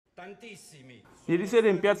Tantissimi. Ieri sera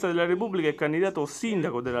in Piazza della Repubblica il candidato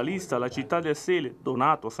sindaco della lista La Città del Sele,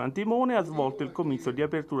 Donato Santimone, ha svolto il comizio di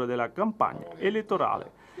apertura della campagna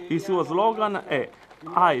elettorale. Il suo slogan è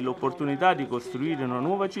 «Hai l'opportunità di costruire una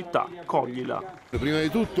nuova città, coglila». Prima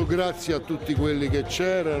di tutto grazie a tutti quelli che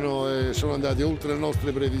c'erano e sono andati oltre le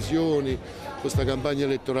nostre previsioni, questa campagna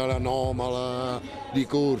elettorale anomala, di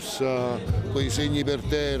corsa, con i segni per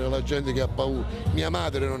terra, la gente che ha paura. Mia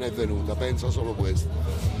madre non è venuta, pensa solo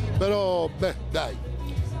questo. Però, dai,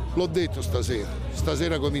 l'ho detto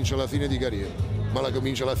stasera comincia la fine di carriera, ma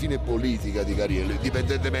comincia la fine politica di carriera,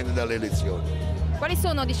 indipendentemente dalle elezioni. Quali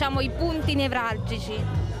sono, diciamo, i punti nevralgici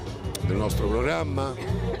del nostro programma?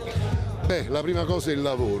 La prima cosa è il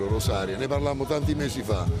lavoro, Rosaria, ne parlammo tanti mesi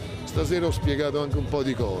fa, stasera ho spiegato anche un po'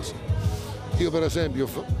 di cose. Io per esempio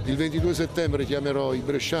il 22 settembre chiamerò i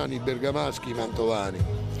bresciani, i bergamaschi, i mantovani.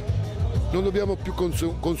 Non dobbiamo più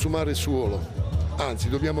consumare suolo, anzi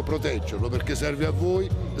dobbiamo proteggerlo perché serve a voi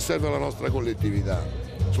e serve alla nostra collettività.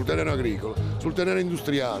 Sul terreno agricolo, sul terreno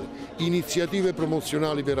industriale, iniziative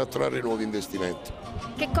promozionali per attrarre nuovi investimenti.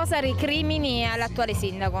 Che cosa recrimini all'attuale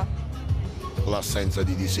sindaco? L'assenza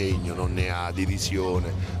di disegno, non ne ha, di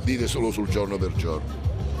visione, vive solo sul giorno per giorno.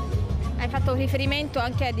 Hai fatto riferimento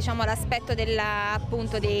anche, diciamo, all'aspetto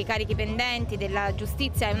appunto dei carichi pendenti, della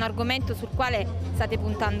giustizia, è un argomento sul quale state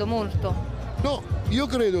puntando molto. No, io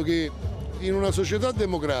credo che in una società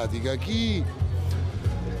democratica chi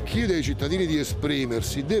chiede ai cittadini di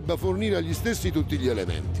esprimersi debba fornire agli stessi tutti gli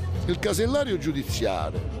elementi. Il casellario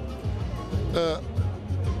giudiziario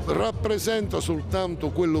rappresenta soltanto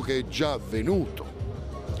quello che è già avvenuto.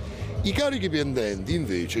 I carichi pendenti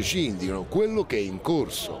invece ci indicano quello che è in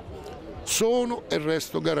corso. Sono e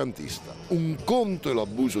resto garantista. Un conto è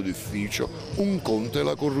l'abuso d'ufficio, un conto è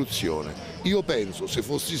la corruzione. Io penso, se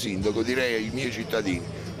fossi sindaco, direi ai miei cittadini: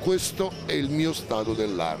 questo è il mio stato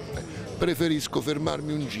dell'arte. Preferisco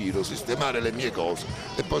fermarmi un giro, sistemare le mie cose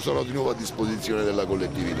e poi sarò di nuovo a disposizione della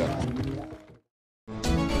collettività.